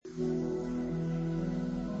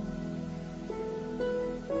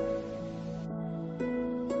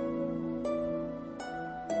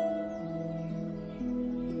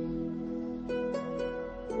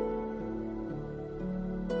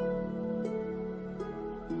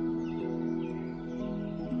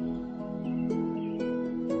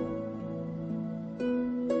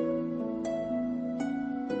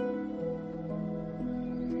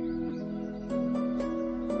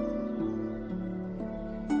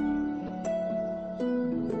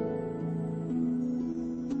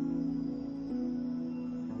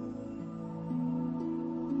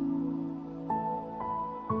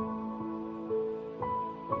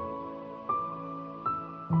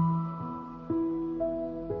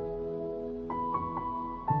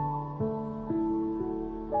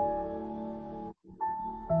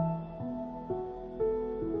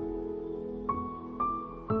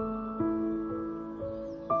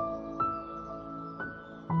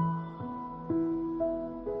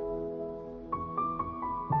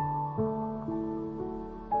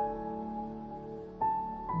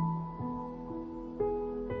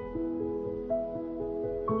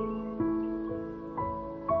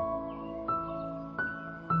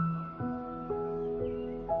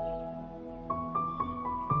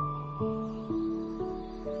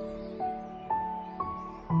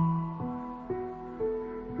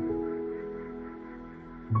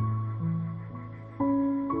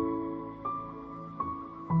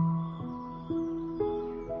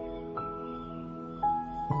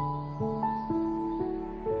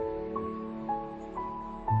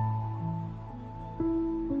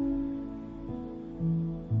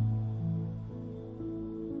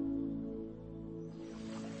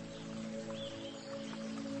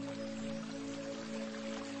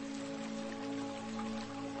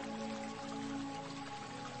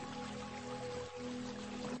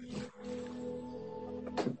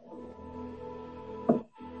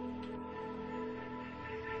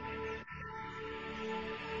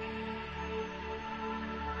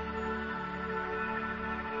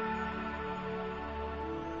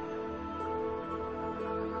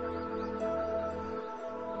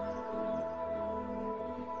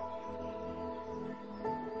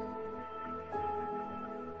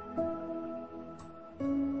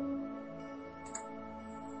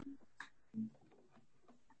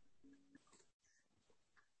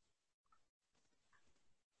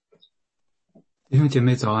弟兄姐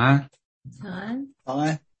妹早安。早安。早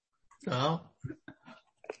安。早。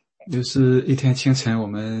又是一天清晨，我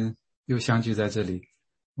们又相聚在这里，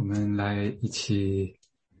我们来一起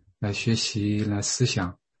来学习，来思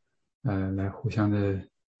想，来互相的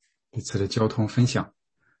彼此的交通分享。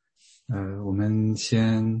我们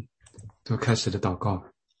先做开始的祷告。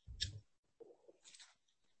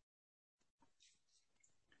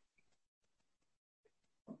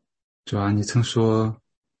主啊，你曾说，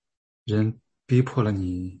人逼迫了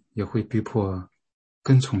你，也会逼迫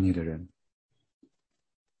跟从你的人，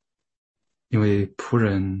因为仆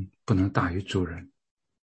人不能大于主人。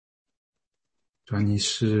主啊，你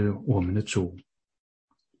是我们的主，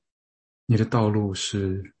你的道路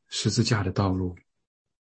是十字架的道路，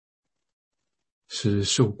是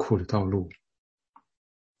受苦的道路，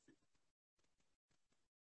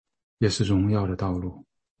也是荣耀的道路。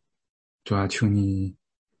主啊，求你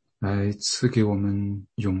来赐给我们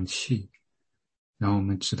勇气，让我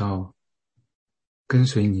们知道跟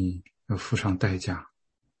随你要付上代价，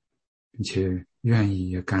并且愿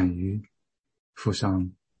意也敢于付上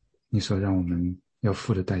你所让我们要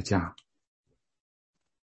付的代价。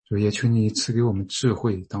主，也求你赐给我们智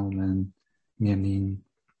慧，当我们面临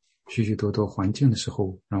许许多多环境的时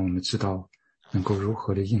候，让我们知道能够如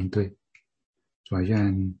何的应对。主啊，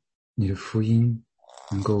愿你的福音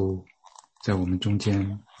能够在我们中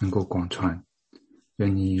间能够广传，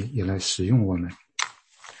愿你也来使用我们，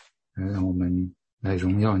让我们来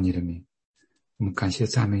荣耀你的名。我们感谢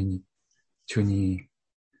赞美你，求你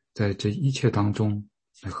在这一切当中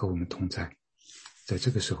来和我们同在，在这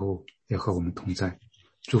个时候也和我们同在，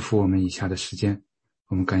祝福我们以下的时间。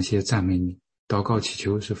我们感谢赞美你，祷告祈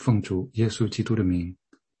求是奉主耶稣基督的名，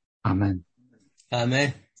阿们。阿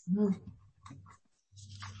们。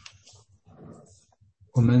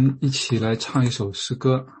我们一起来唱一首诗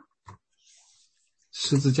歌，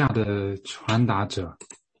十字架的传达者。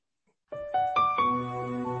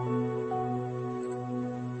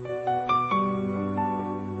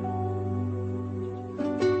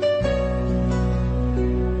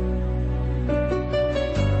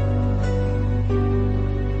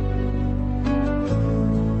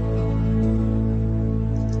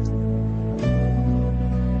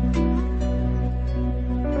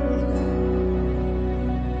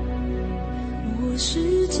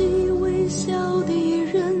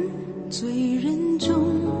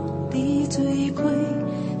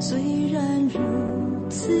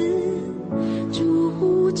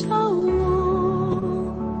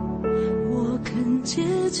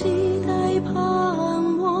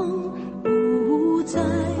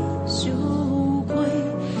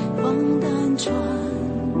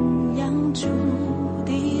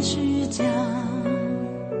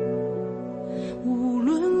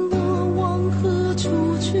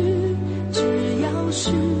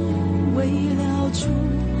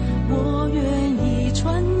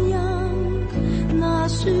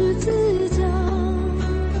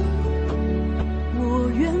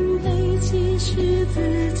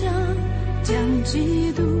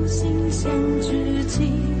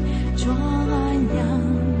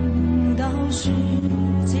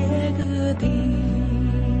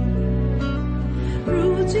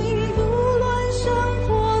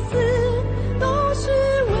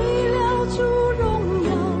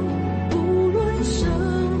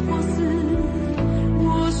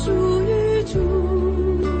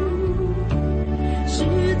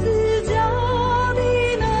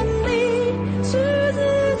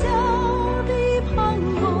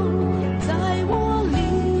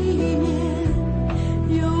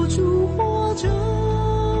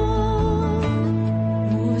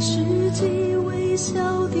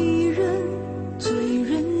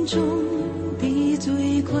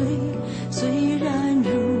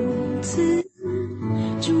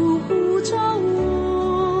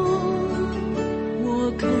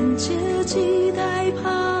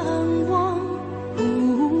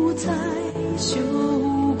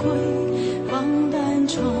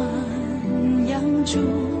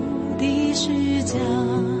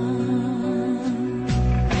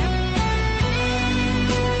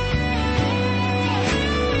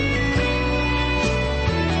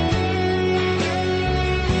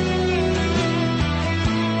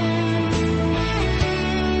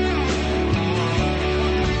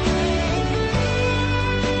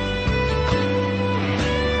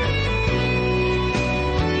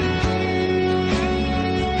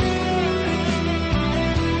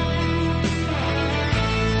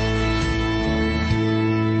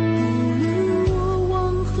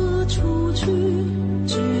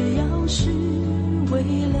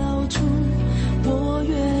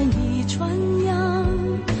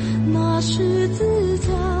十字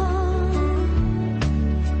架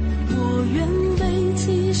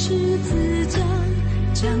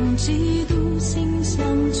基督馨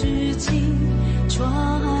香之情传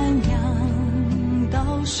扬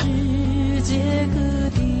到世界各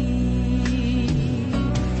地。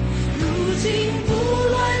如今不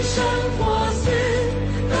论生或死，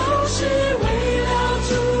都是为了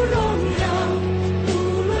主荣耀。无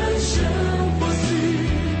论生或死，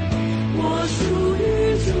我属于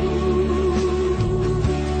主。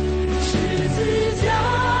十字架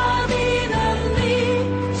的能力，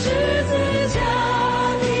十字架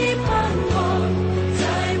的盼望，在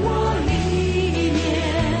我里面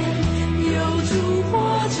有主活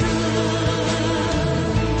着。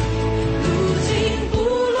如今不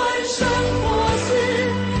论生或死，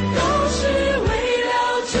都是为了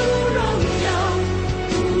主荣耀。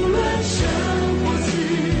无论生或死，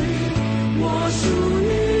我属于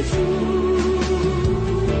主。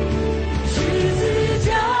十字架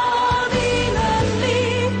的能力，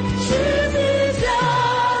十字架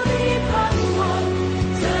的盼望，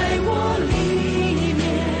在我里面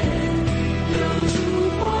有主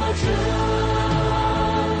活着。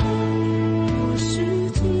我是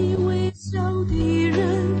极微小的人，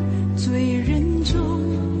罪人中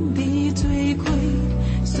的罪魁，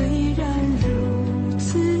虽然如此，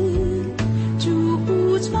主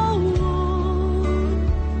不照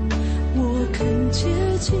我恳切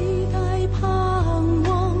期待盼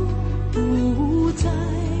望，不再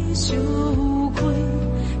羞愧，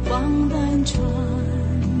放胆传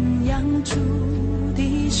扬主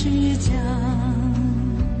的实讲。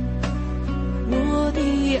我的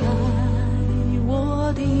爱，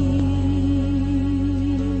我的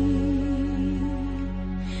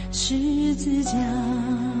十字架。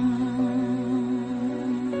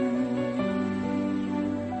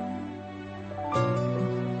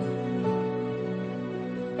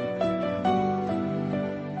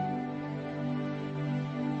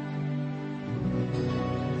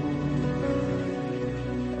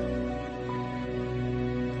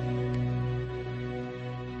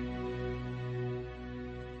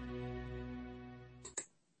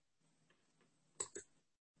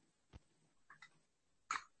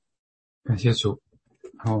感谢主，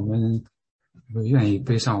让我们愿意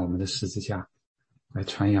背上我们的十字架，来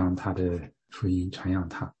传扬他的福音，传扬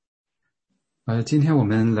他。今天我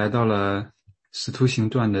们来到了《使徒行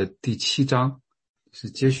传》的第7章，是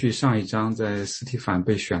接续上一章，在司提反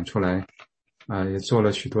被选出来，也做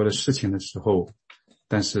了许多的事情的时候，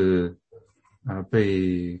但是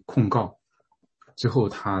被控告之后，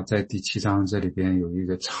他在第7章这里边有一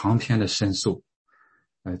个长篇的申诉，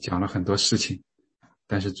讲了很多事情。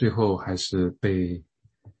但是最后还是被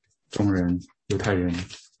众人犹太人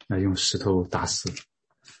用石头打死。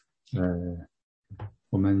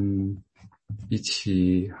我们一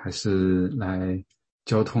起还是来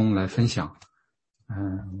交通来分享。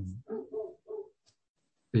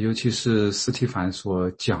尤其是司提反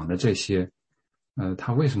所讲的这些，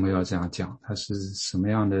他为什么要这样讲？他是什么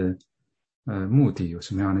样的目的？有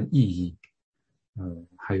什么样的意义？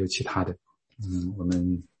还有其他的，我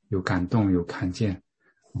们有感动，有看见。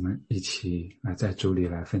我们一起来在主里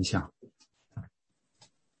来分享。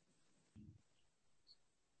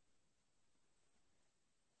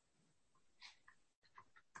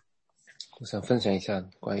我想分享一下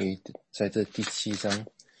关于在这第7章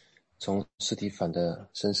从司提反的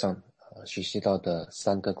身上学习到的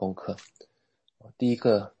3个功课。第一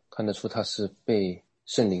个，看得出他是被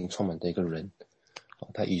圣灵充满的一个人，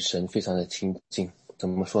他与神非常的亲近。怎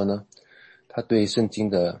么说呢？他对圣经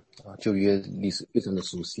的旧约历史非常的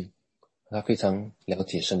熟悉，他非常了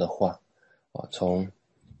解神的话，从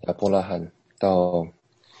亚伯拉罕到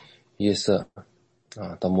约瑟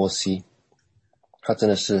到摩西，他真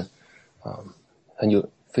的是很有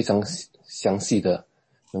非常详细的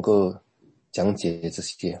能够讲解这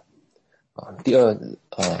些。第二，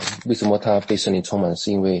为什么他被圣灵充满，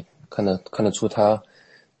是因为看得出他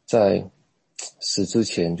在死之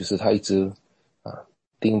前，就是他一直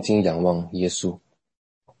定睛仰望耶稣，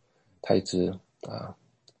他一直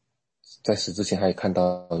在死之前还看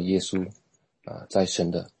到耶稣在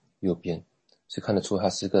神的右边，是看得出他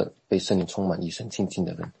是个被圣灵充满与神亲近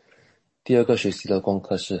的人。第二个学习的功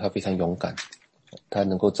课是他非常勇敢，他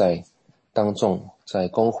能够在当众，在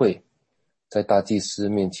公会，在大祭司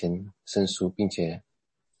面前申诉，并且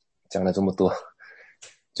讲了这么多。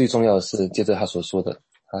最重要的是接着他所说的，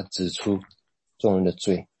他指出众人的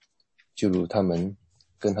罪，就如他们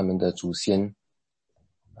跟他们的祖先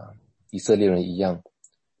以色列人一样，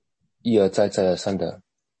一而再再而三的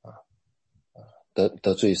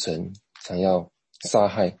得罪神，想要杀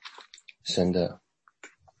害神的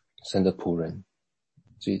仆人。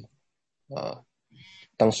所以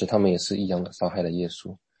当时他们也是一样的杀害了耶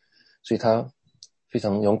稣。所以他非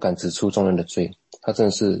常勇敢指出众人的罪，他真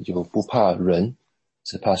的是有不怕人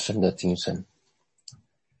只怕神的精神。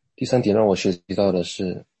第三点让我学习到的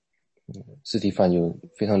是司提反有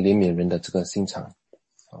非常怜悯人的这个心肠。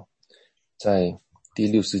在第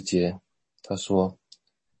60节他说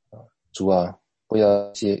主啊，不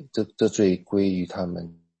要接这罪归于他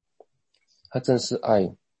们。他真是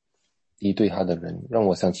爱敌对他的人，让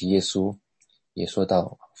我想起耶稣也说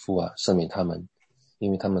到父啊，赦免他们，因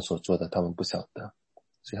为他们所做的他们不晓得。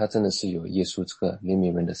所以他真的是有耶稣这个怜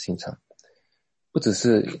悯人的心肠。不只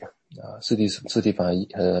是司提反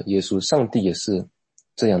和耶稣，上帝也是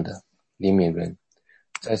这样的怜悯人。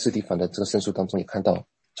在司提反的这个申诉当中也看到，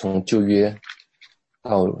从旧约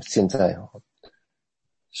到现在，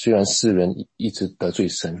虽然世人一直得罪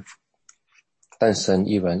神，但神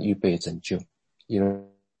依然预备拯救，依然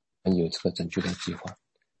有这个拯救的计划。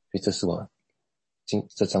所以这是我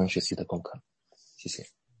这章学习的功课。谢谢。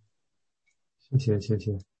谢谢。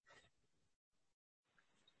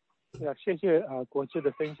谢谢国志的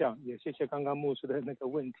分享，也谢谢刚刚牧师的那个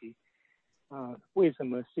问题为什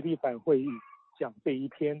么司提反会讲这一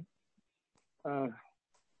篇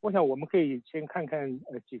我想我们可以先看看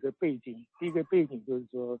几个背景。第一个背景就是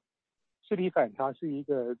说，司提反他是一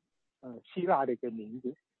个希腊的一个名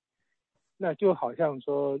字，那就好像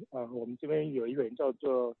说我们这边有一个人叫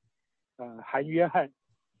做韩约翰，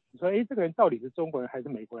你说这个人到底是中国人还是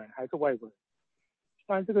美国人还是外国人？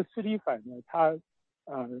当然这个司提反呢，他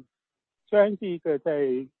虽然是一个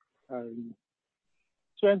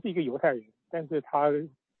犹太人，但是他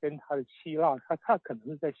跟他的希腊，他可能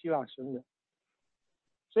是在希腊生的，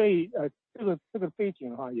所以这个背景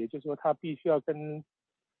的话，也就是说他必须要跟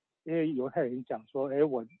这些犹太人讲说，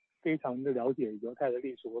我非常的了解犹太的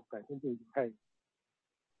历史，我本身就是犹太人。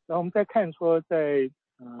然后我们再看说在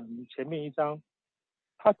前面一章，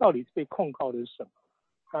他到底是被控告的是什么？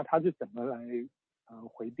那他是怎么来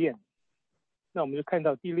回辩？那我们就看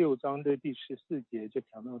到第6章的第14节就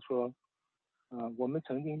讲到说我们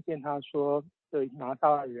曾经见他说，对拿撒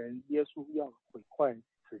勒人耶稣要毁坏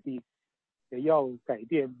此地，也要改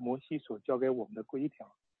变摩西所交给我们的规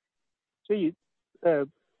条。所以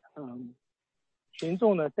群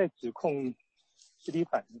众呢在指控司提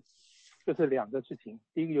反就是2个事情。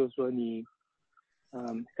第一个就是说你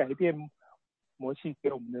改变摩西给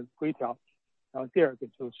我们的规条，然后第二个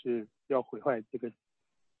就是要毁坏这个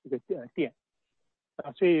殿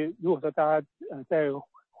所以如果说大家再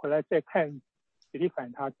回来再看司提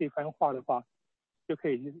反他这番话的话，就可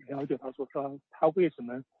以了解到说他为什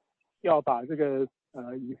么要把这个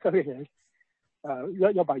以色列人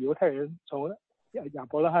要把犹太人从亚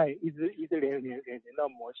伯拉罕一直连到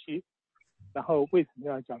摩西，然后为什么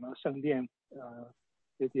要讲到圣殿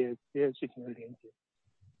这些事情的连接。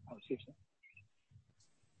好，谢谢。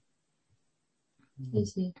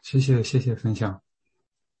谢谢分享。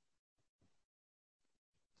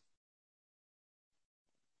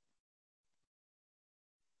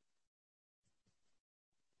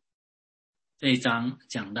这一章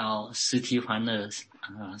讲到司提反的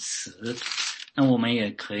死，那我们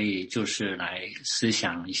也可以就是来思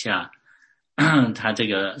想一下他这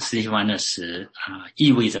个司提反的死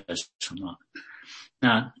意味着什么。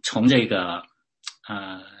那从这个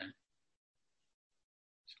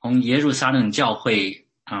从耶路撒冷教会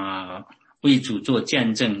为主做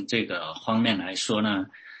见证这个方面来说呢，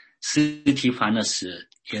司提反的死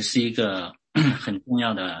也是一个很重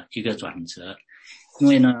要的一个转折。因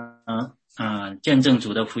为呢见证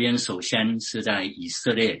主的福音首先是在以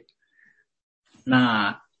色列，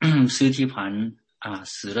那司提反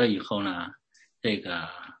死了以后呢，这个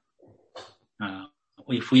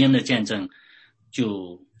为福音的见证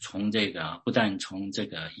就从这个不但从这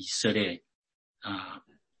个以色列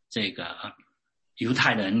这个犹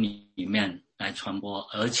太人里面来传播，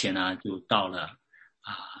而且呢就到了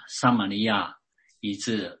撒玛利亚，以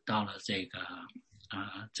致到了这个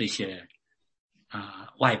这些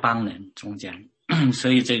外邦人中间，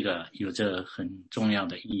所以这个有着很重要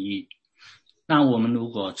的意义。那我们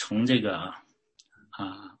如果从这个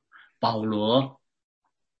保罗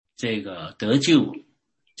这个得救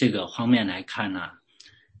这个方面来看呢，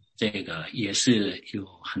这个也是有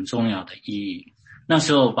很重要的意义。那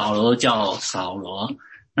时候保罗叫扫罗，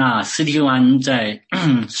那司提反在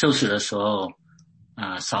受死的时候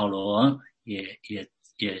扫罗也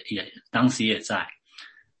当时也在。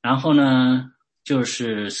然后呢就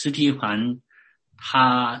是司提反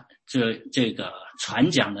他这个传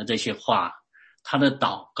讲的这些话，他的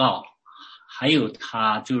祷告，还有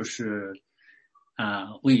他就是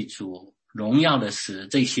为主荣耀的死，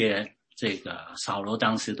这些这个扫罗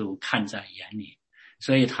当时都看在眼里，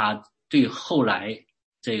所以他对后来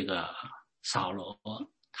这个扫罗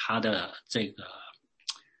他的这个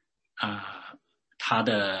他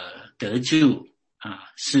的得救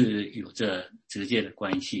是有着直接的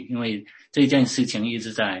关系，因为这件事情一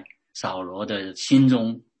直在扫罗的心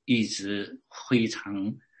中一直非常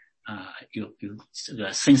有这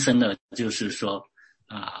个深深的，就是说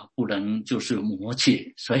不能就是磨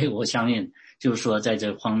去，所以我相信就是说在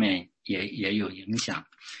这方面也有影响。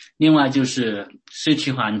另外就是司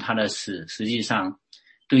提反他的死，实际上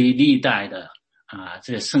对于历代的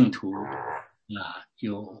这个圣徒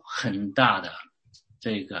有很大的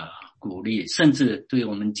这个鼓励，甚至对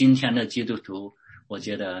我们今天的基督徒，我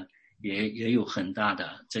觉得也有很大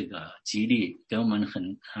的这个激励，给我们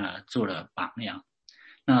做了榜样。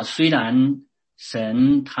那虽然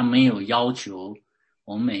神他没有要求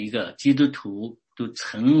我们每一个基督徒都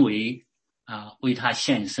成为为他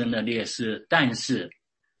献身的烈士，但是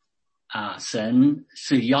神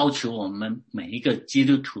是要求我们每一个基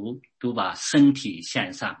督徒都把身体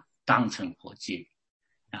献上，当成活祭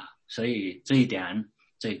所以这一点，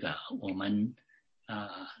这个我们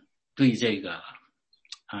对这个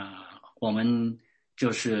我们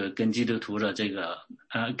就是跟基督徒的这个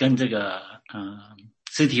跟这个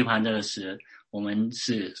司提反这个事，我们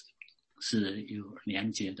是有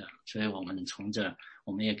连接的，所以我们从这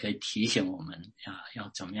我们也可以提醒我们要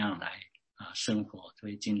怎么样来生活，作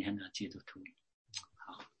为今天的基督徒。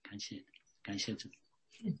好，感谢主。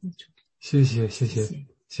谢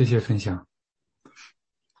谢分享。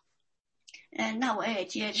那我也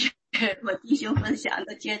接着我弟兄分享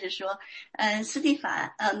的接着说，司提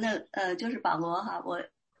反就是保罗哈，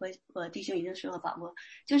我弟兄已经说了保罗，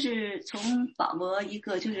就是从保罗一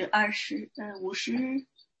个就是51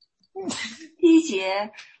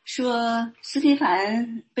节说司提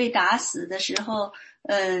反被打死的时候，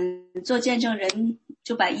做见证人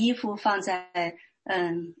就把衣服放在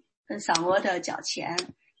扫罗的脚前，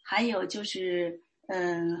还有就是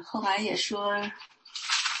后来也说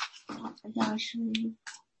好像是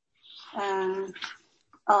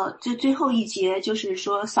就最后一节就是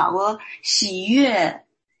说扫罗喜悦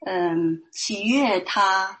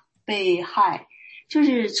他被害，就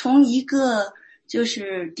是从一个就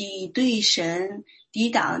是敌对神抵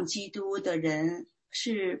挡基督的人，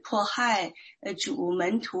是迫害主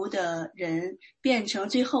门徒的人，变成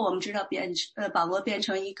最后我们知道保罗变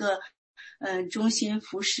成一个忠心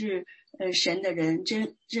服侍神的人，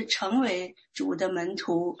这成为主的门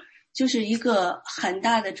徒，就是一个很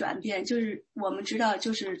大的转变。就是我们知道，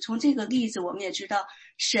就是从这个例子我们也知道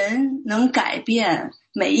神能改变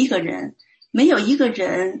每一个人，没有一个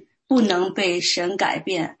人不能被神改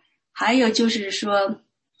变。还有就是说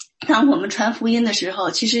当我们传福音的时候，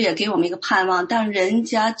其实也给我们一个盼望，当人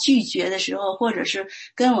家拒绝的时候，或者是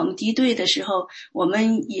跟我们敌对的时候，我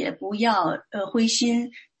们也不要灰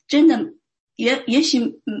心，真的也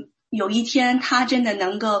许有一天他真的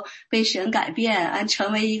能够被神改变，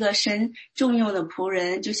成为一个神重用的仆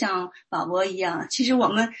人，就像保罗一样。其实我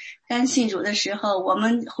们刚信主的时候，我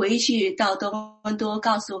们回去到多伦多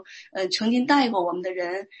告诉曾经带过我们的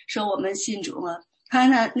人说我们信主了，他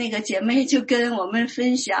那个姐妹就跟我们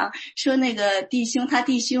分享说，那个他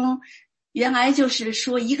弟兄原来就是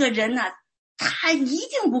说一个人呢他一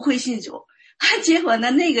定不会信主，结果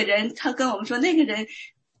呢那个人他跟我们说那个人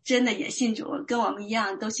真的也信主，跟我们一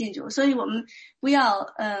样都信主，所以我们不要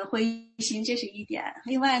灰心，这是一点。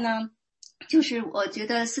另外呢，就是我觉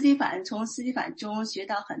得从司提反中学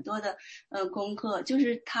到很多的功课，就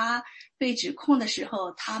是他被指控的时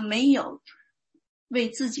候，他没有为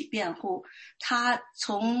自己辩护，他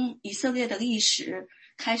从以色列的历史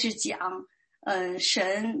开始讲，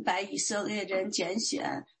神把以色列人拣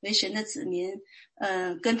选为神的子民，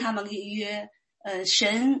跟他们立约，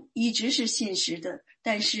神一直是信实的，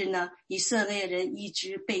但是呢，以色列人一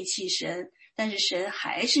直背弃神，但是神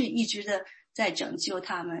还是一直的在拯救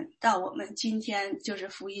他们，到我们今天就是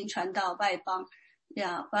福音传到外邦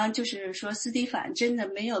呀。完了就是说司提反真的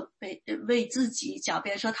没有为自己狡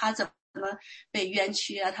辩，说他怎么被冤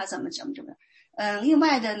屈啊，他怎么另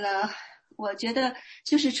外的呢，我觉得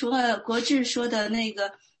就是除了国志说的那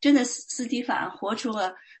个，真的司提反活出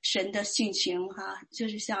了神的性情哈，就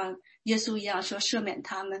是像耶稣一样说赦免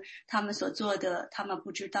他们所做的他们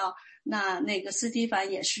不知道，那个司提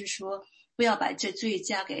反也是说不要把这罪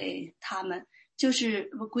加给他们，就是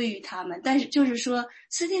不归于他们。但是就是说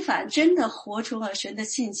司提反真的活出了神的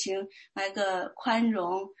性情，那个宽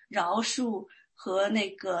容饶恕和那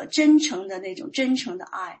个真诚的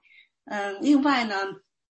爱。另外呢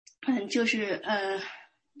就是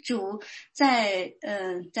主在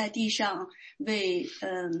地上为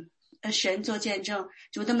神做见证，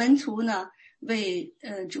主的门徒呢为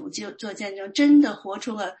主做见证，真的活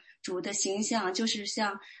出了主的形象，就是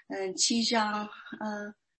像7章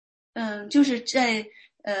就是在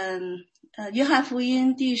约翰福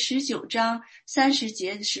音第19章30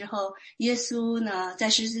节的时候，耶稣呢在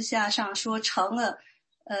十字架上说成了，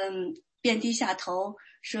便低下头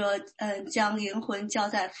说，将灵魂交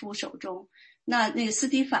在父手中。那个斯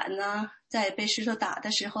提反呢，在被石头打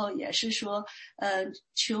的时候也是说，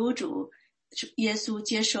求主耶稣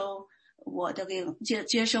接收我的灵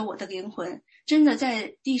魂。真的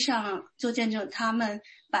在地上做见证，他们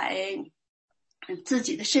把自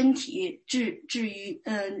己的身体置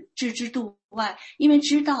之度外，因为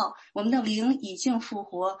知道我们的灵已经复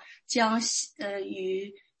活，将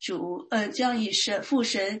与父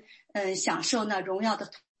神享受那荣耀的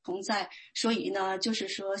同在。所以呢，就是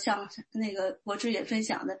说像那个国主也分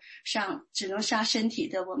享的，只能杀身体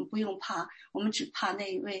的我们不用怕，我们只怕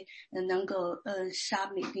那一位能够杀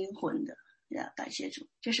灵魂的。感谢主，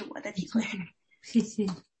这是我的体会。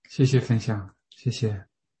谢谢分享，谢谢。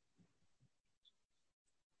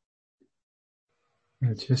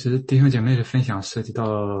确实弟兄姐妹的分享涉及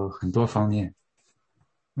到很多方面。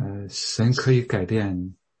神可以改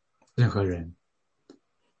变任何人。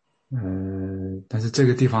但是这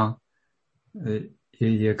个地方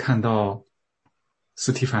也看到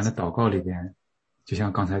司提反的祷告里边，就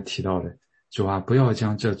像刚才提到的，主啊，不要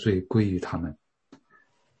将这罪归于他们。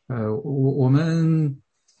我们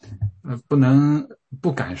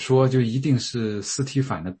不敢说就一定是司提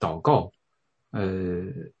反的祷告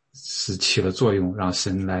是起了作用让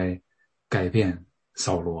神来改变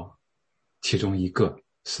扫罗，其中一个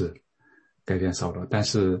是改变扫罗，但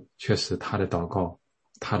是确实他的祷告，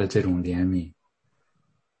他的这种怜悯，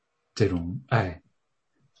这种爱，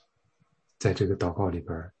在这个祷告里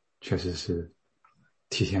边确实是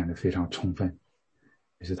体现的非常充分，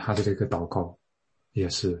也是他的这个祷告也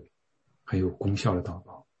是很有功效的祷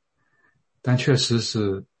告。但确实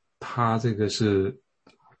是他这个是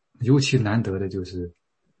尤其难得的，就是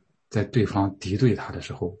在对方敌对他的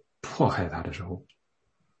时候，迫害他的时候，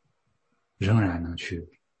仍然能去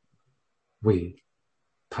为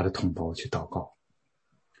他的同胞去祷告。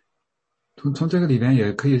从这个里边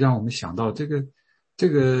也可以让我们想到，这个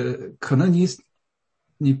可能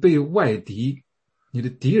你被外敌，你的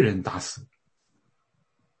敌人打死，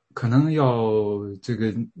可能要这个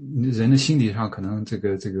人的心理上可能这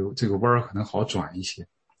个弯儿可能好转一些，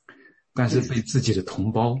但是被自己的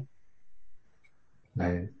同胞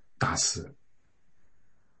来打死，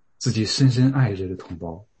自己深深爱着的同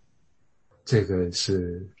胞，这个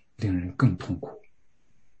是令人更痛苦。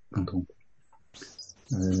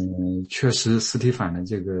确实司提反的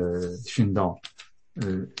这个殉道，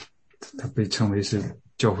他被称为是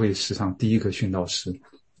教会史上第一个殉道师。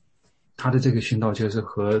他的这个殉道确实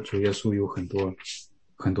和主耶稣有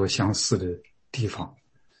很多相似的地方，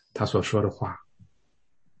他所说的话，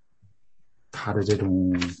他的这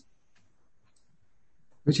种，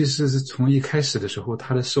尤其是从一开始的时候，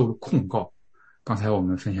他的受的控告，刚才我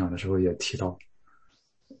们分享的时候也提到，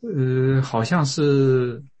好像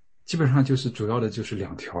是基本上就是主要的就是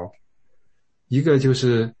2条，一个就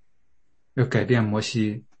是要改变摩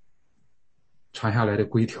西传下来的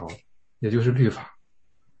规条，也就是律法，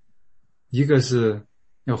一个是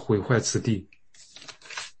要毁坏此地，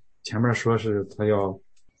前面说是他要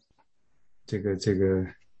这个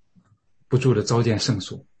不住的召建圣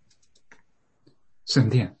所、圣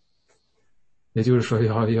殿，也就是说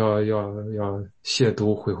要亵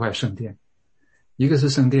渎毁坏圣殿，一个是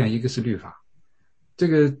圣殿，一个是律法。这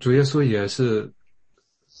个主耶稣也是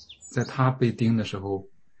在他被钉的时候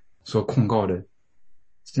所控告的，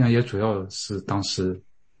实际上也主要是当时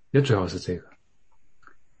也主要是这个。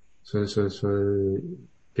所以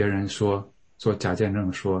别人说做假见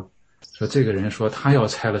证说这个人说他要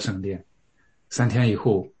拆了圣殿，3天以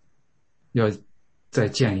后要再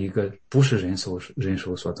建一个不是人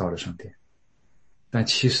手所造的圣殿，但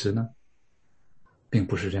其实呢并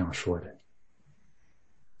不是这样说的。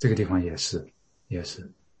这个地方也是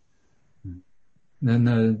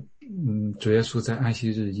主耶稣在安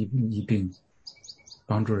息日一并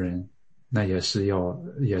帮助人，那也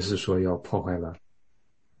是说要破坏了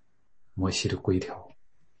摩西的规条。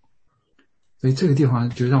所以这个地方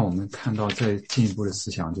就让我们看到再进一步的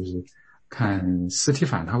思想，就是看司提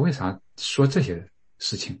反他为啥说这些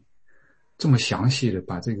事情，这么详细的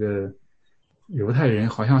把这个犹太人，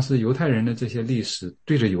好像是犹太人的这些历史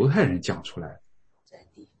对着犹太人讲出来。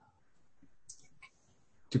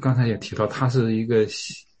就刚才也提到，他是一个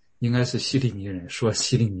应该是希利尼人，说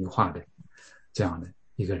希利尼话的这样的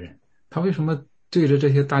一个人，他为什么对着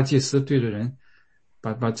这些大祭司，对着人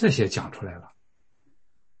把这些讲出来了？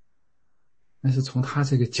但是从他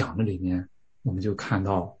这个讲的里面，我们就看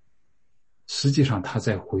到实际上他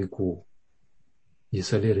在回顾以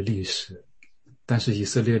色列的历史，但是以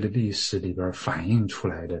色列的历史里边反映出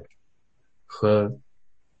来的和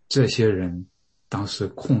这些人当时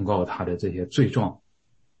控告他的这些罪状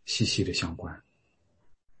息息的相关，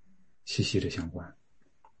息息的相关。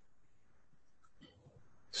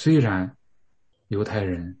虽然犹太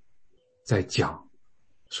人在讲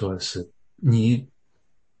说是你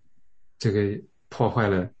这个破坏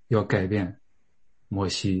了要改变摩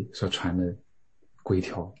西所传的规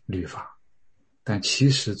条律法，但其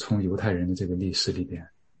实从犹太人的这个历史里边，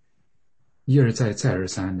一而再再而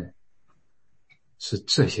三的是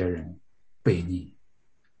这些人悖逆，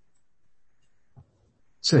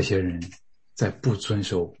这些人在不遵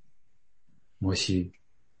守摩西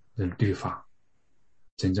的律法，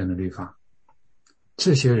真正的律法，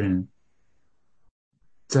这些人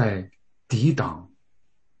在抵挡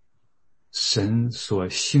神所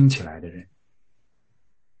兴起来的人。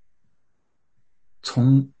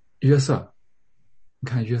从约瑟，你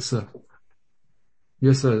看约瑟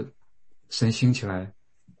神兴起来，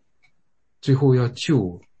最后要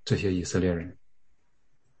救这些以色列人，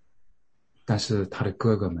但是他的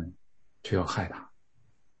哥哥们却要害他，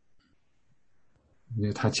因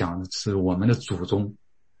为他讲的是我们的祖宗，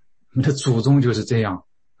我们的祖宗就是这样。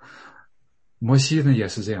摩西呢也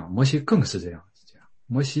是这样，摩西更是这样。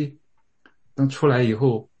摩西当出来以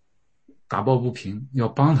后打抱不平，要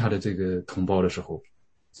帮他的这个同胞的时候，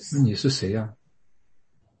那你是谁呀？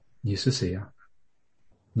你是谁呀？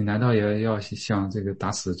你难道也要像这个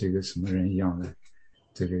打死这个什么人一样的，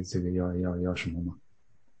这个要什么吗？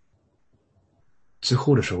之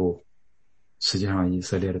后的时候，实际上以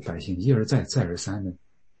色列的百姓一而再再而三的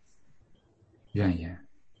怨言、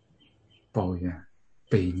抱怨、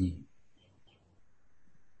悖逆，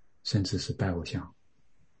甚至是拜偶像。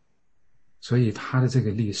所以他的这个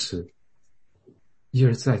历史一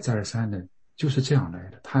而再再而三的就是这样来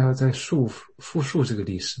的，他要在复述这个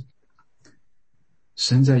历史。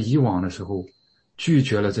神在以往的时候拒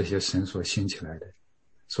绝了这些神所兴起来的，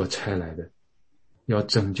所差来的要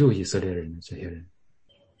拯救以色列人的这些人，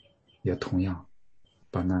也同样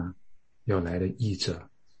把那要来的义者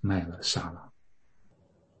卖了杀了，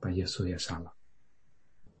把耶稣也杀了。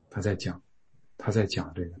他在讲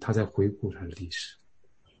这个，他在回顾他的历史。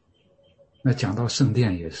那讲到圣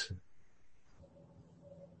殿也是，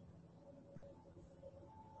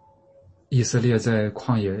以色列人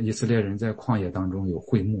在旷野当中有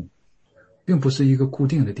会幕，并不是一个固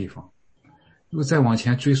定的地方。如果再往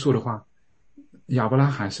前追溯的话，亚伯拉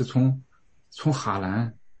罕是从哈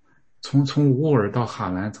兰，从乌尔到哈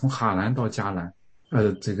兰，从哈兰到迦南，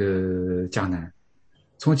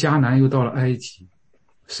从迦南又到了埃及。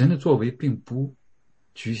神的作为并不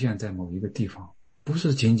局限在某一个地方，不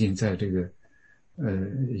是仅仅在这个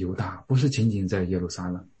犹大，不是仅仅在耶路撒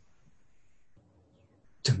冷，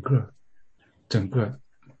整个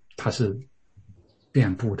它是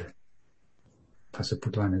遍布的，它是不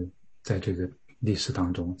断的在这个历史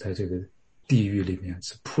当中，在这个地域里面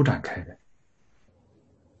是铺展开的。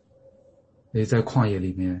所以在旷野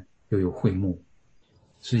里面又有会幕，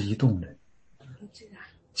是移动的。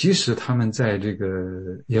即使他们在这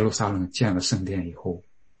个耶路撒冷建了圣殿以后，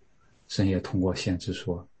神也通过先知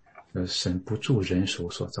说，神不住人手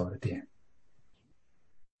所造的殿。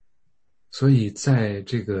所以在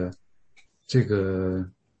这个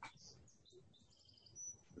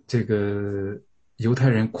犹太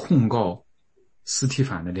人控告司提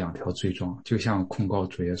反的两条罪状，就像控告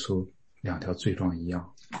主耶稣两条罪状一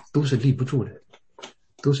样，都是立不住的，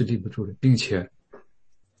并且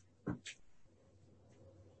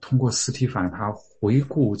通过司提反他回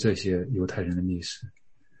顾这些犹太人的历史，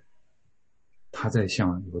他在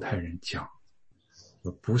向犹太人讲，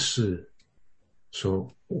不是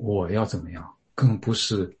说我要怎么样，更不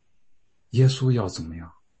是耶稣要怎么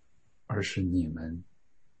样，而是你们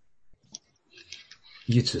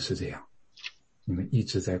一直是这样，你们一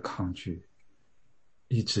直在抗拒，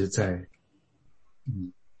一直在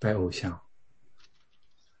拜偶像，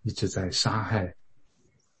一直在杀害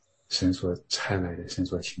神所差来的，神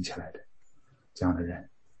所兴起来的这样的人。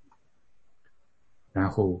然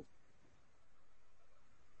后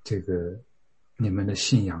这个你们的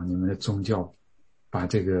信仰，你们的宗教把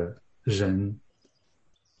这个人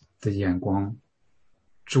的眼光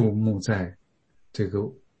注目在这个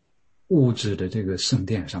物质的这个圣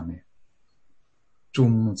殿上面，注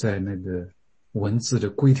目在那个文字的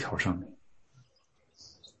规条上面，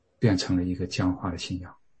变成了一个僵化的信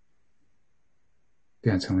仰，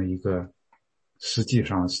变成了一个实际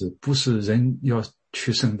上是不是人要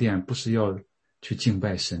去圣殿，不是要去敬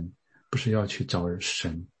拜神，不是要去找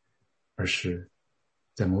神，而是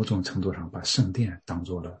在某种程度上把圣殿当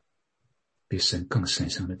作了比神更神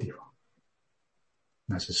圣的地方，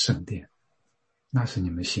那是圣殿，那是你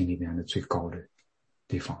们心里边的最高的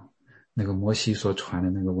地方。那个摩西所传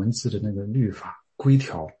的那个文字的那个律法规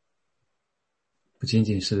条，不仅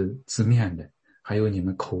仅是字面的，还有你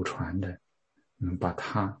们口传的，你们把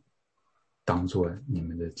它当作你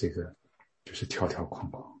们的这个就是条条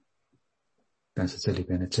框框。但是这里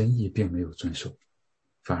边的真意并没有遵守，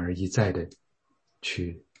反而一再的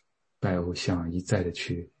去拜偶像，一再的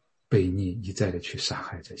去悖逆，一再的去杀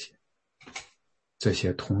害这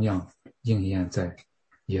些同样应验在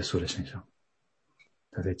耶稣的身上，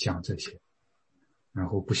他在讲这些，然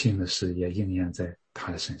后不幸的事也应验在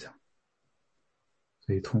他的身上。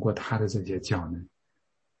所以通过他的这些讲呢，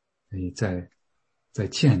所以在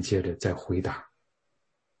间接的在回答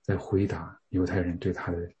犹太人对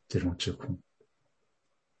他的这种指控，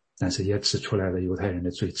但是也指出来了犹太人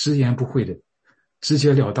的罪，直言不讳的直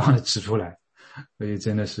截了当的指出来。所以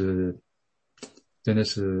真的是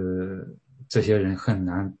这些人很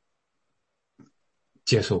难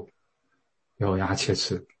接受，咬牙切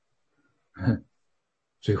齿，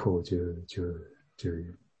最后就这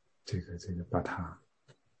个把他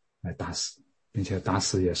来打死，并且打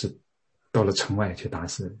死也是到了城外去打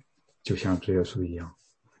死，就像主耶稣一样，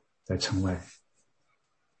在城外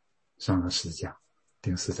上了十字架，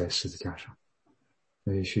钉死在十字架上。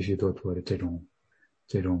所以许许多多的这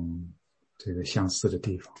个相似的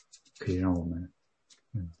地方，可以让我们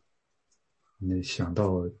想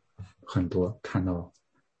到很多，看到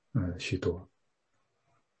许多。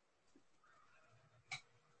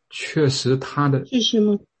确实他的谢谢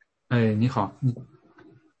吗？哎，你好，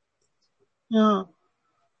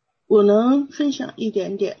我能分享一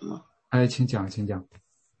点点吗？哎，请讲。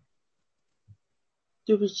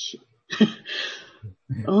对不起。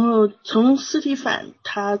然后从司提反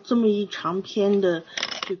他这么一长篇的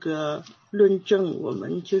这个论证，我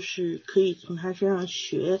们就是可以从他身上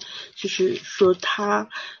学，就是说他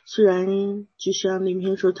虽然就像林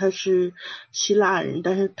平说他是希腊人，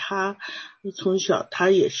但是他从小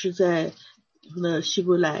他也是在希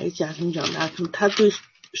伯来家庭长大，他对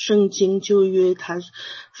圣经旧约他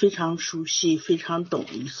非常熟悉，非常懂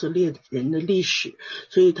以色列人的历史，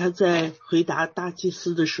所以他在回答大祭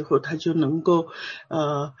司的时候，他就能够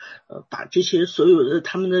把这些所有的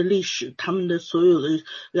他们的历史，他们的所有的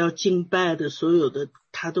要敬拜的所有的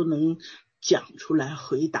他都能讲出来，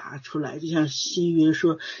回答出来。就像新约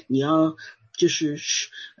说你要就是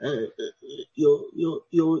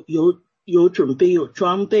有准备有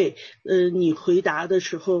装备，你回答的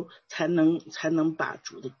时候才能把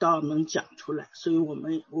主的道能讲出来。所以我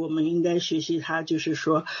们应该学习他，就是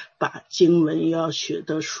说把经文要学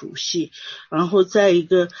得熟悉。然后再一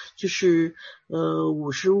个就是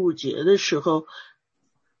55节的时候，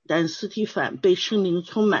但司提反被圣灵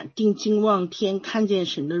充满，定睛望天，看见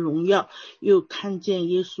神的荣耀，又看见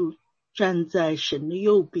耶稣站在神的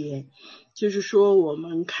右边。就是说我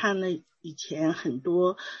们看了以前很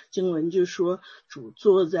多经文，就说主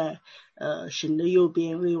坐在神的右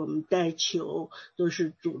边为我们代求，都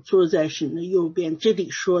是主坐在神的右边。这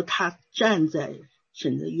里说他站在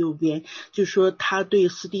神的右边，就说他对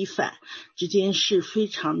司提反这件事非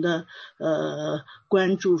常的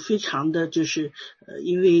关注，非常的就是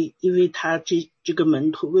因为他这个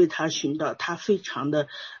门徒为他寻道，他非常的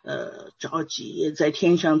着急，也在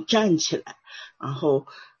天上站起来，然后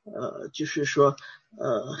就是说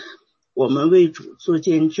我们为主做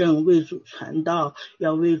见证，为主传道，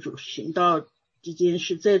要为主寻道，这件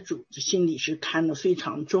事在主的心里是看得非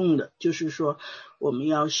常重的，就是说我们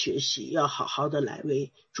要学习，要好好的来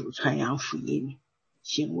为主传扬福音。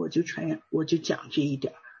行，我就讲这一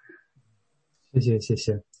点。谢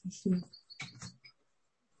谢。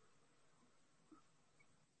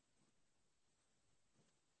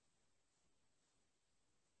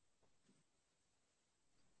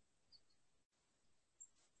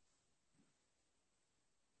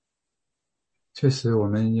确实我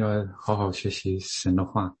们要好好学习神的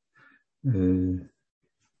话。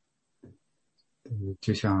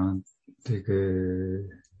就像这个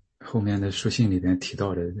后面的书信里边提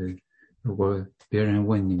到的，如果别人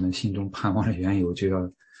问你们心中盼望的缘由，就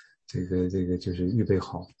要这个就是预备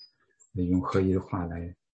好，用合宜的话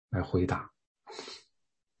来回答。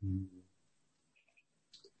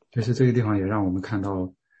就是这个地方也让我们看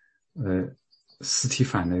到司提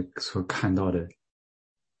反的所看到的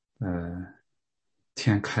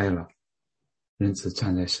天开了，人子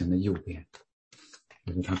站在神的右边，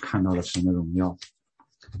就是他看到了神的荣耀。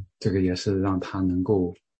这个也是让他能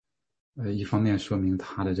够一方面说明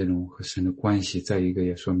他的这种和神的关系，再一个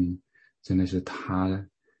也说明真的是他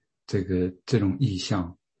这种意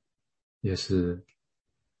向也是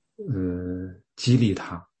激励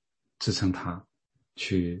他，支撑他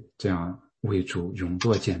去这样为主永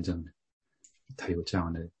做见证的。他有这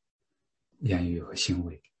样的言语和行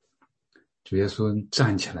为。主耶稣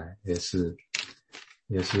站起来也是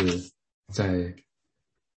在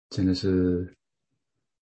真的是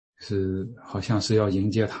好像是要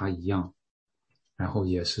迎接他一样，然后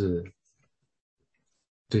也是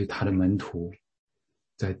对他的门徒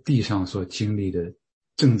在地上所经历的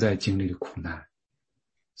正在经历的苦难，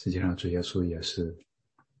实际上主耶稣也是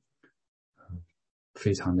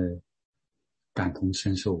非常的感同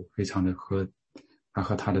身受，非常的和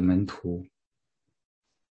他的门徒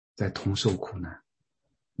在同受苦难。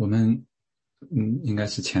我们应该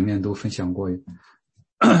是前面都分享过，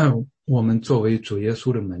我们作为主耶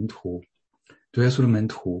稣的门徒，主耶稣的门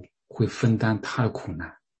徒会分担他的苦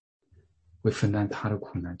难，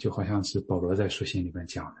就好像是保罗在书信里面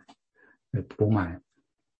讲的，补满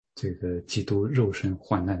这个基督肉身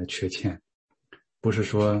患难的缺欠。不是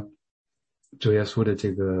说主耶稣的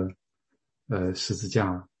这个十字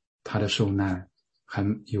架他的受难还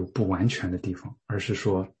有不完全的地方，而是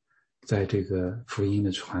说在这个福音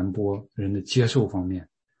的传播、人的接受方面，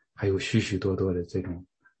还有许许多多的这种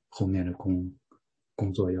后面的工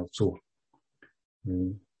作要做。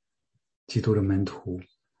基督的门徒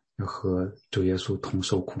要和主耶稣同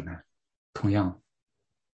受苦难，同样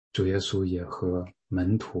主耶稣也和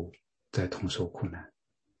门徒在同受苦难。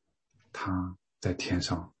他在天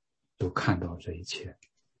上都看到这一切，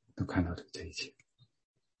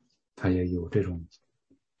他也有这种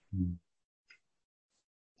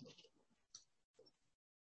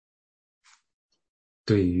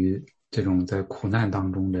对于这种在苦难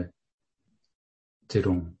当中的这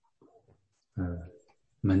种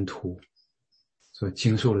门徒所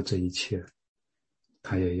经受的这一切，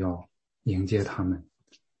他也要迎接他们，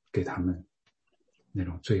给他们那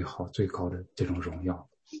种最好最高的这种荣耀。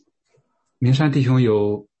明山弟兄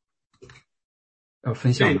有要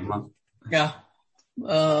分享的吗？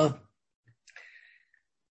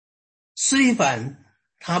司提反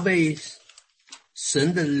他被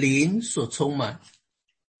神的灵所充满。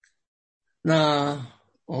那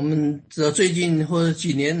我们知道最近或者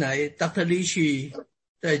几年来 Dr. Lee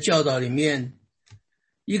在教导里面，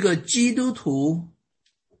一个基督徒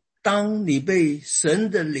当你被神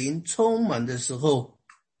的灵充满的时候，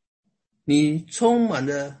你充满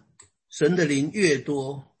了神的灵越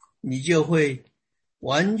多，你就会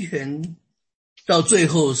完全到最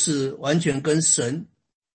后是完全跟神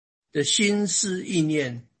的心思意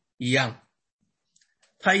念一样。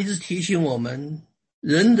他一直提醒我们，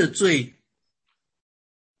人的罪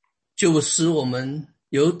就使我们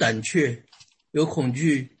有胆怯，有恐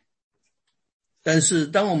惧。但是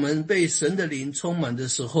当我们被神的灵充满的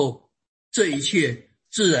时候，这一切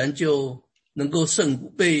自然就能够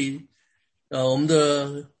被我们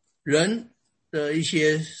的人的一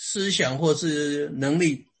些思想或是能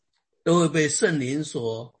力都会被圣灵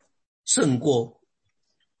所胜过。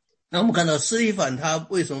那我们看到司提反他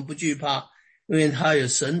为什么不惧怕？因为他有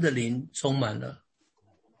神的灵充满了。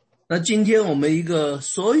那今天我们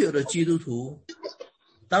所有的基督徒，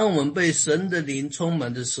当我们被神的灵充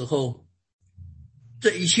满的时候，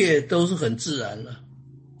这一切都是很自然了，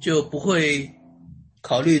就不会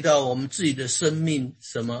考虑到我们自己的生命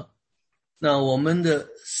什么。那我们的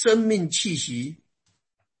生命气息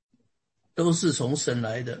都是从神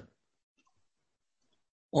来的。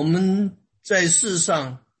我们在世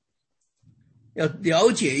上要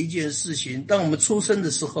了解一件事情，当我们出生的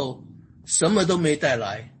时候什么都没带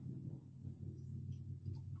来，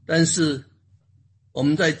但是我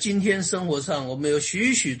们在今天生活上，我们有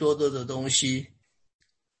许许多多的东西，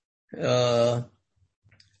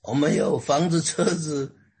我们有房子车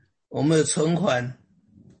子，我们有存款，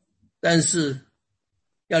但是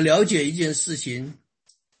要了解一件事情，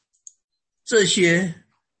这些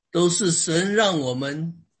都是神让我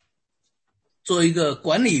们做一个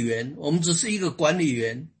管理员，我们只是一个管理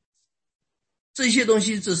员。这些东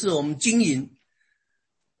西只是我们经营，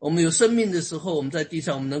我们有生命的时候，我们在地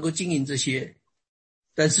上我们能够经营这些，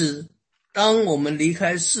但是当我们离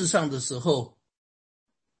开世上的时候，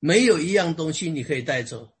没有一样东西你可以带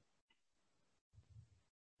走，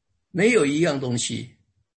没有一样东西。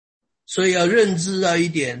所以要认知到一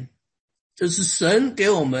点，这是神给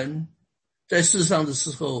我们在世上的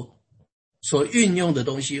时候所运用的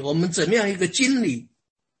东西。我们怎么样一个经理，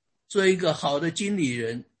做一个好的经理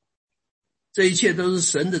人，这一切都是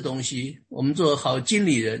神的东西。我们做好经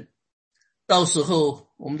理人，到时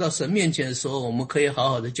候我们到神面前的时候，我们可以好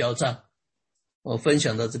好的交账。我分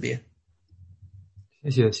享到这边。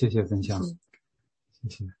谢谢分享，谢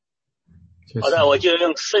谢。好的，我就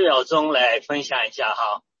用4秒钟来分享一下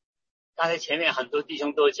哈。刚才前面很多弟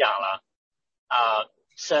兄都讲了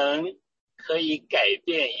神可以改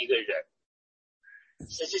变一个人。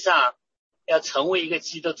实际上要成为一个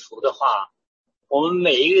基督徒的话，我们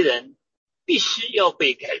每一个人必须要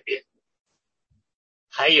被改变。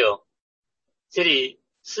还有这里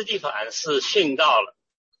司提反是殉道了，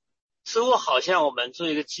似乎好像我们做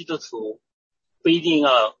一个基督徒不一定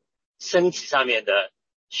要身体上面的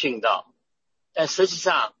殉道，但实际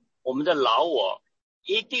上我们的老我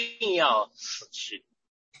一定要死去。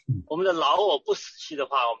我们的老我不死去的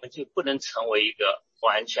话，我们就不能成为一个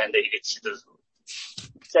完全的一个基督徒。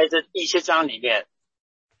在这第7章里面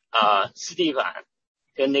司提反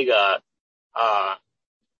跟那个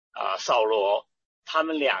扫罗，他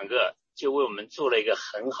们两个就为我们做了一个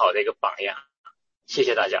很好的一个榜样。谢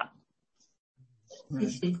谢大家。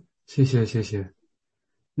谢谢。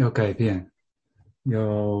要改变，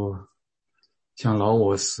要向老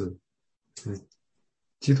我死。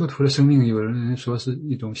基督徒的生命，有人说是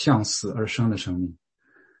一种向死而生的生命，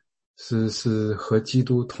是和基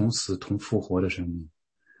督同死同复活的生命。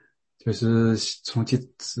就是从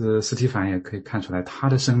司提反也可以看出来，他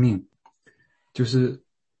的生命就是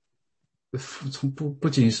不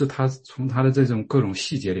仅是他从他的这种各种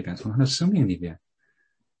细节里边，从他的生命里边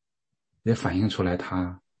也反映出来，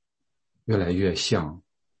他越来越像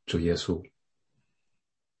主耶稣，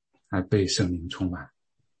而被圣灵充满。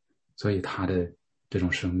所以他的这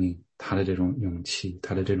种生命，他的这种勇气，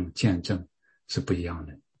他的这种见证是不一样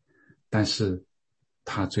的。但是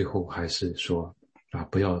他最后还是说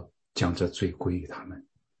不要将这罪归于他们。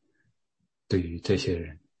对于这些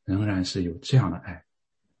人仍然是有这样的爱，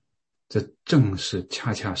这正是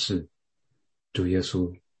恰恰是主耶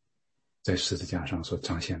稣在十字架上所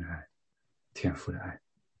彰显的爱，天父的爱。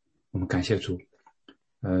我们感谢主。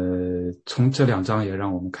从这2章也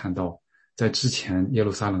让我们看到，在之前耶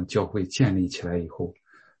路撒冷教会建立起来以后，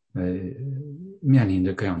面临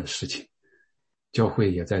着各样的事情，教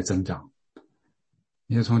会也在增长。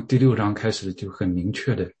因为从第6章开始就很明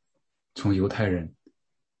确的，从犹太人，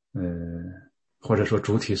或者说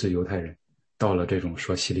主体是犹太人，到了这种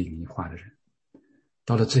说希利尼话的人，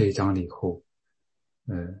到了这一章以后，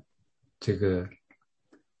这个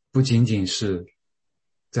不仅仅是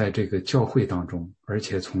在这个教会当中，而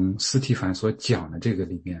且从司提反所讲的这个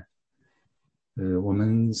里面，我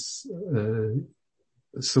们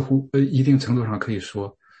似乎一定程度上可以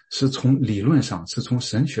说是从理论上，是从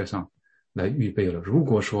神学上来预备了。如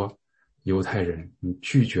果说犹太人你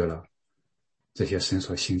拒绝了这些神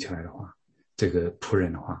所兴起来的话，这个仆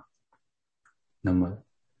人的话，那么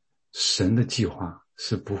神的计划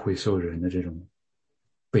是不会受人的这种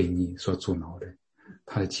悖逆所阻挠的，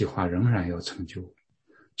他的计划仍然要成就，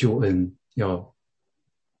救恩要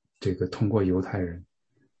这个通过犹太人，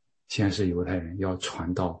先是犹太人要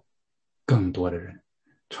传到更多的人，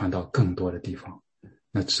传到更多的地方。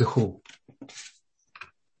那之后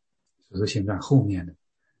使徒行传后面的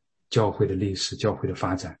教会的历史，教会的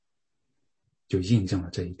发展就印证了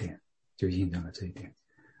这一点。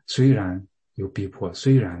虽然有逼迫，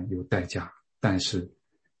虽然有代价，但是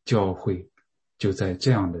教会就在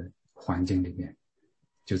这样的环境里面，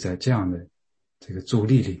就在这样的这个阻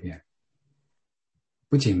力里面，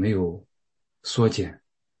不仅没有缩减，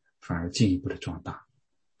反而进一步的壮大，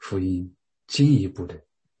福音进一步的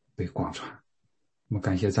被广传。我们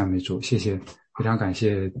感谢赞美主，非常感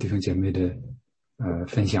谢弟兄姐妹的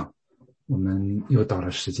分享。我们又到了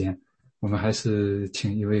时间，我们还是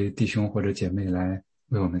请一位弟兄或者姐妹来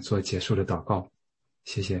为我们做结束的祷告。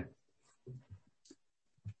谢谢。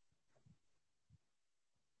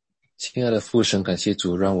亲爱的父神，感谢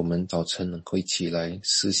主，让我们早晨能够一起来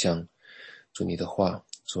思想主你的话。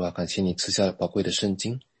主啊，感谢你赐下宝贵的圣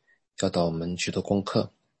经，教导我们许多功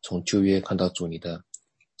课，从旧约看到主你的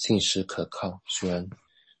信实可靠。虽然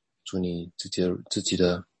主你自己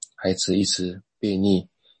的孩子一直悖逆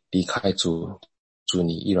离开主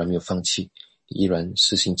你依然没有放弃，你依然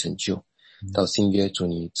施行拯救。到新约，主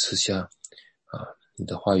你赐下你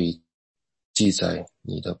的话语记载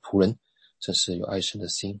你的仆人，真是有爱神的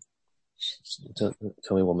心，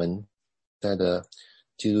成为我们在的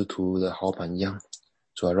基督徒的好榜样。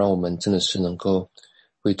主要让我们真的是能够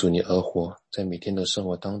为主你而活，在每天的生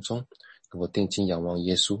活当中能够定睛仰望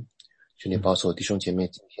耶稣。求你保守弟兄姐妹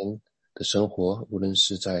今天的生活，无论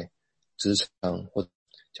是在职场或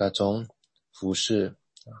家中服侍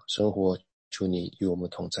生活，求你与我们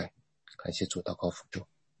同在。感谢主，祷告辅助，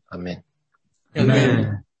阿们。阿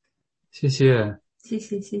们。谢谢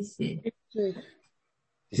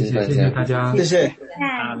大家，谢谢。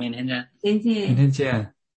明天见。明天见。